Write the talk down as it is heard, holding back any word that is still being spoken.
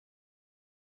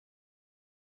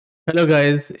Hello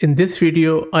guys, in this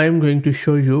video I am going to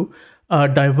show you a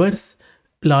diverse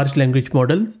large language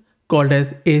model called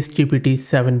as AceGPT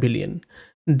 7 billion.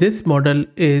 This model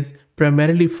is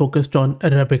primarily focused on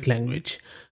Arabic language.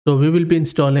 So we will be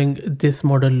installing this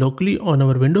model locally on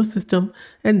our Windows system,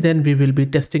 and then we will be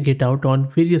testing it out on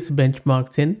various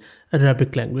benchmarks in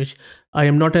Arabic language. I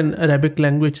am not an Arabic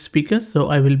language speaker, so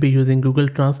I will be using Google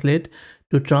Translate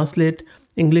to translate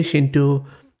English into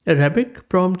Arabic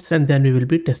prompts, and then we will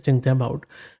be testing them out.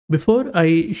 Before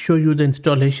I show you the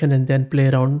installation and then play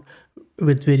around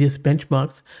with various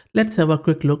benchmarks, let's have a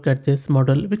quick look at this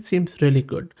model, which seems really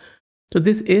good. So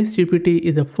this AceGPT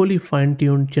is a fully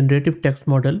fine-tuned generative text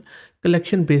model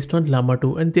collection based on Llama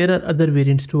 2, and there are other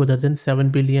variants too other than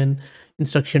 7 billion,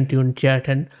 instruction-tuned chat,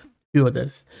 and few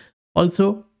others.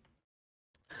 Also,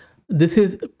 this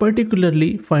is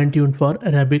particularly fine-tuned for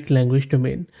Arabic language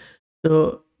domain.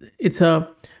 So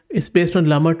it's based on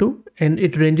Llama 2, and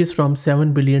it ranges from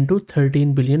 7 billion to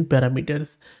 13 billion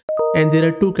parameters. And there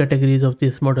are two categories of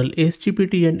this model,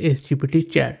 AceGPT and AceGPT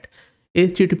Chat.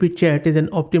 AceGPT Chat is an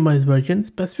optimized version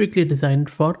specifically designed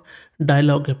for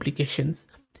dialogue applications.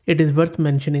 It is worth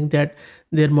mentioning that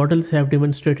their models have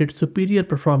demonstrated superior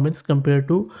performance compared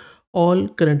to all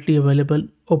currently available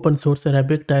open source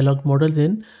Arabic dialogue models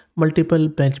in multiple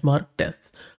benchmark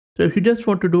tests. So if you just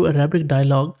want to do Arabic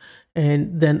dialogue,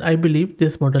 and then I believe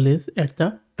this model is at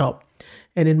the top.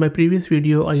 And in my previous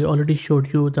video, I already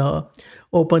showed you the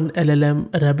Open LLM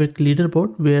Arabic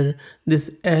leaderboard where this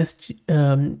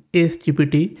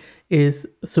AceGPT is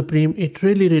supreme. It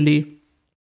really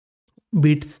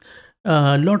beats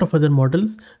a lot of other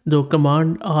models, though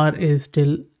Command R is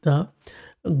still the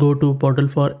go-to model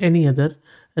for any other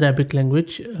Arabic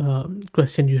language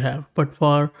question you have. But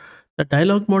for the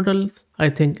dialogue models, I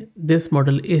think this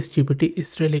model AceGPT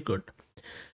is really good.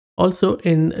 Also,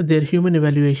 in their human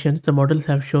evaluations, the models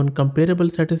have shown comparable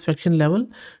satisfaction level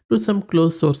to some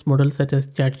closed source models such as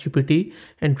ChatGPT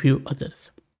and few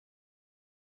others.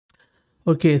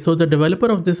 Okay, so the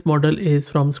developer of this model is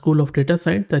from School of Data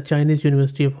Science, the Chinese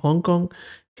University of Hong Kong,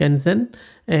 Shenzhen,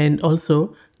 and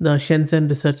also the Shenzhen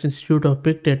Research Institute of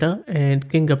Big Data and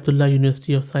King Abdullah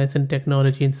University of Science and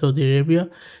Technology in Saudi Arabia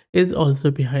is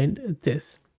also behind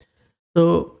this.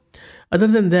 So other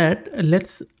than that,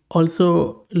 let's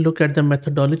also look at the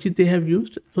methodology they have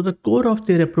used. So the core of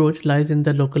their approach lies in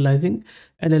the localizing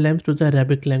LLMs to the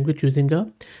Arabic language using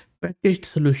a packaged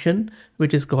solution,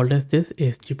 which is called as this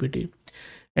AceGPT.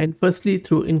 And firstly,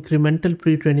 through incremental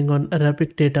pre-training on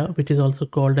Arabic data, which is also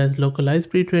called as localized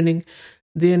pre-training,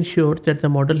 they ensure that the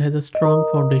model has a strong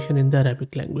foundation in the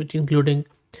Arabic language, including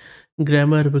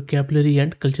grammar, vocabulary,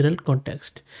 and cultural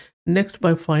context. Next,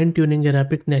 by fine-tuning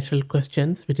Arabic natural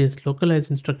questions, which is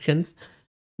localized instructions,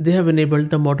 they have enabled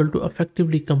the model to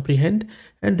effectively comprehend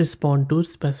and respond to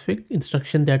specific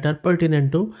instructions that are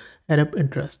pertinent to Arab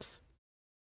interests.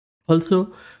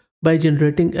 Also, by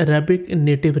generating Arabic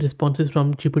native responses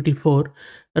from GPT-4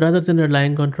 rather than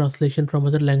relying on translation from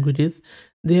other languages,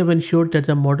 they have ensured that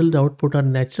the model's output are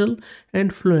natural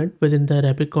and fluent within the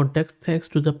Arabic context thanks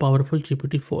to the powerful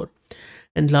GPT-4.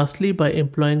 And lastly, by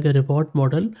employing a reward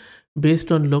model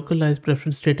based on localized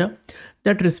preference data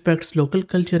that respects local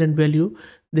culture and value,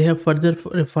 they have further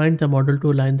refined the model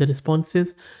to align the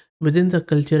responses within the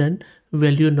culture and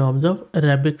value norms of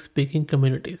Arabic speaking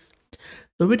communities.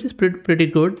 So which is pretty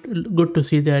good to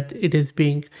see that it is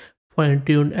being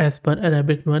fine-tuned as per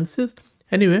Arabic nuances.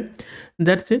 Anyway,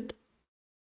 that's it.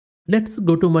 Let's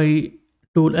go to my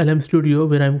tool LM Studio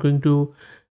where I'm going to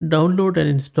download and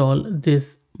install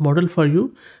this model for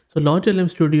you. So launch LM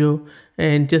Studio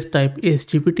and just type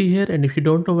AceGPT here, and if you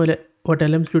don't know what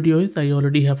LM Studio is, I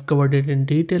already have covered it in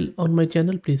detail on my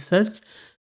channel. Please search.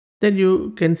 Then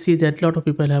you can see that a lot of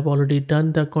people have already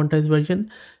done the quantized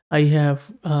version. I have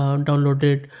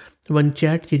downloaded one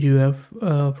chat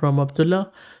GGF from Abdullah,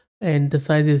 and the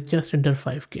size is just under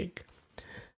 5 gig.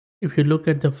 If you look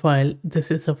at the file,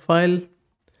 this is a file,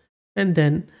 and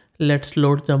then let's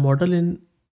load the model in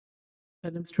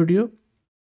LM Studio,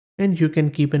 and you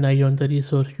can keep an eye on the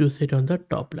resource usage on the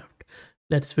top left.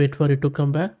 Let's wait for it to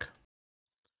come back.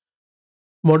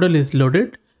 Model is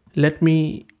loaded. Let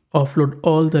me offload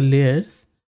all the layers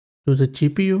to the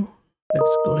GPU.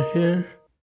 Let's go here.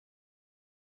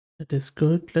 That is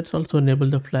good. Let's also enable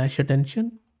the flash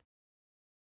attention.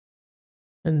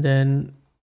 And then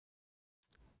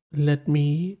let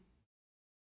me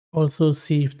also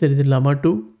see if there is a Llama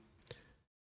 2,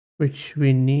 which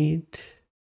we need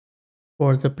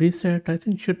for the preset. I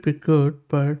think should be good,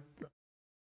 but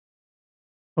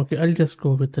okay, I'll just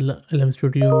go with the LM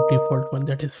Studio default one.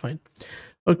 That is fine.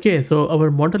 Okay, so our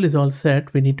model is all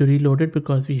set. We need to reload it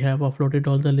because we have offloaded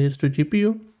all the layers to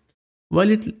GPU.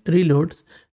 While it reloads,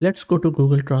 let's go to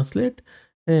Google Translate,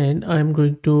 and I'm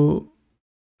going to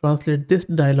translate this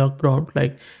dialog prompt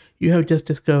like, you have just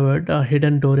discovered a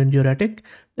hidden door in your attic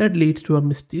that leads to a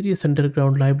mysterious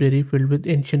underground library filled with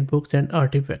ancient books and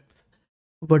artifacts.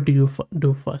 What do you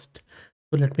do first?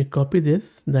 So let me copy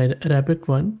this, the Arabic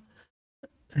one,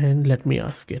 and let me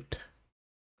ask it.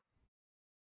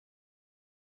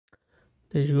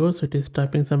 There you go. So it is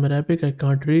typing some Arabic. I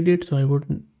can't read it, so I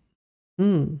wouldn't.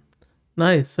 Hmm.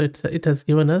 Nice. So it has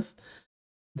given us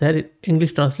that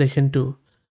English translation too.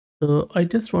 So I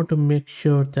just want to make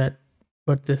sure that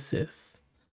what this is.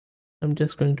 I'm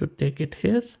just going to take it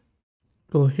here,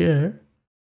 go here,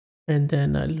 and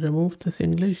then I'll remove this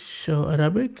English or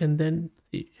Arabic, and then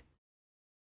see.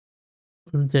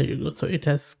 There you go. So it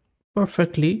has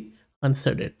perfectly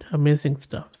answered it. Amazing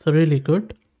stuff. So really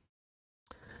good.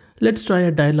 Let's try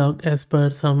a dialogue as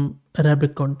per some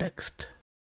Arabic context.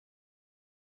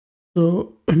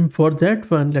 So for that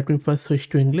one, let me first switch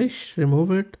to English, remove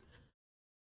it.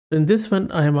 In this one,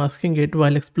 I am asking it,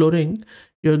 while exploring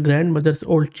your grandmother's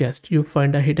old chest, you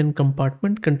find a hidden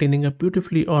compartment containing a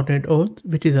beautifully ornate oud,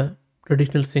 which is a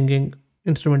traditional singing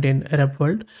instrument in Arab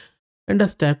world, and a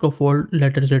stack of old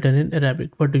letters written in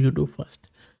Arabic. What do you do first?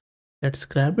 Let's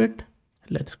grab it.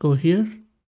 Let's go here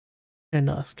and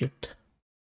ask it.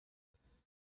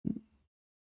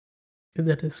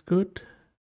 That is good.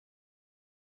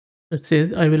 It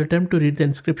says, I will attempt to read the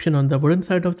inscription on the wooden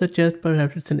side of the chest.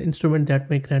 Perhaps it's an instrument that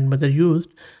my grandmother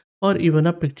used, or even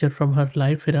a picture from her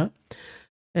life era.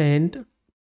 And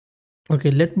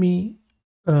okay, let me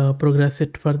progress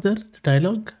it further, the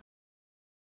dialogue.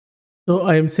 So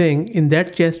I am saying, in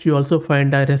that chest, you also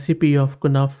find a recipe of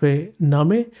kunafe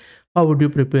name. How would you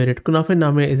prepare it? Kunafe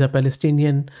name is a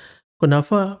Palestinian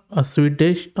kunafa, a sweet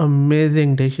dish,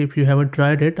 amazing dish. If you haven't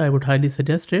tried it, I would highly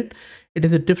suggest it. It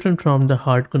is a different from the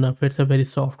hard kunafa. It's a very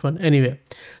soft one. Anyway,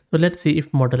 so let's see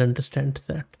if model understands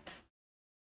that.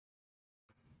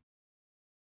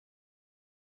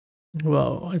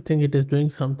 Wow, I think it is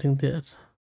doing something there.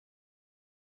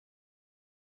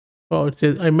 Oh, it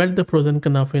says, I melt the frozen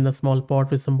kunafa in a small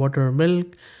pot with some water or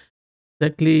milk.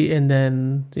 Exactly, and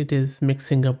then it is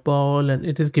mixing a ball and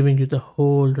it is giving you the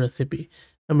whole recipe.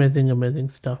 Amazing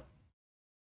stuff.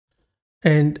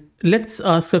 And let's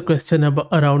ask a question about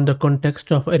around the context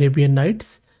of Arabian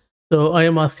Nights. So I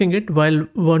am asking it, while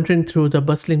wandering through the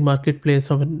bustling marketplace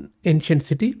of an ancient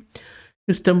city,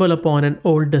 you stumble upon an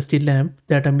old dusty lamp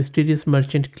that a mysterious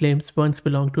merchant claims once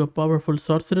belonged to a powerful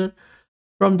sorcerer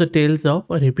from the tales of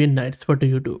Arabian Nights. What do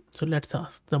you do? So let's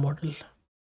ask the model.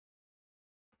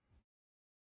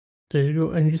 There you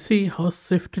go. And you see how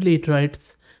swiftly it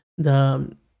writes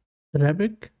the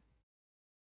Arabic.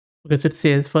 Because it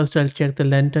says, first I'll check the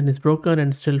lantern is broken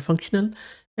and still functional,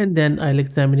 and then I'll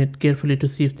examine it carefully to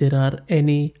see if there are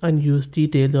any unused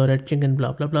details or etching and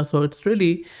blah blah blah. So it's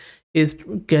really is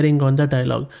carrying on the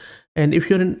dialogue. And if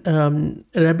you're in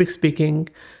Arabic speaking,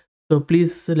 so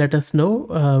please let us know,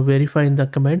 verify in the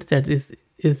comments that is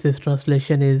this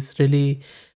translation is really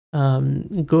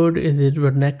good, is it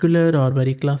vernacular or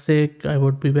very classic. I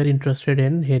would be very interested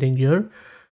in hearing your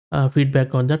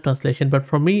feedback on the translation. But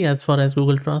for me, as far as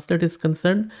Google Translate is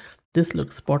concerned, this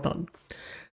looks spot on.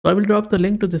 So I will drop the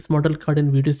link to this model card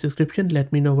in video's description.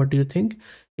 Let me know what do you think.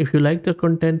 If you like the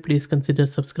content, please consider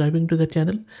subscribing to the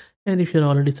channel. And if you're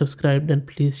already subscribed, then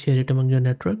please share it among your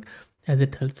network, as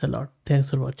it helps a lot. Thanks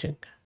for watching.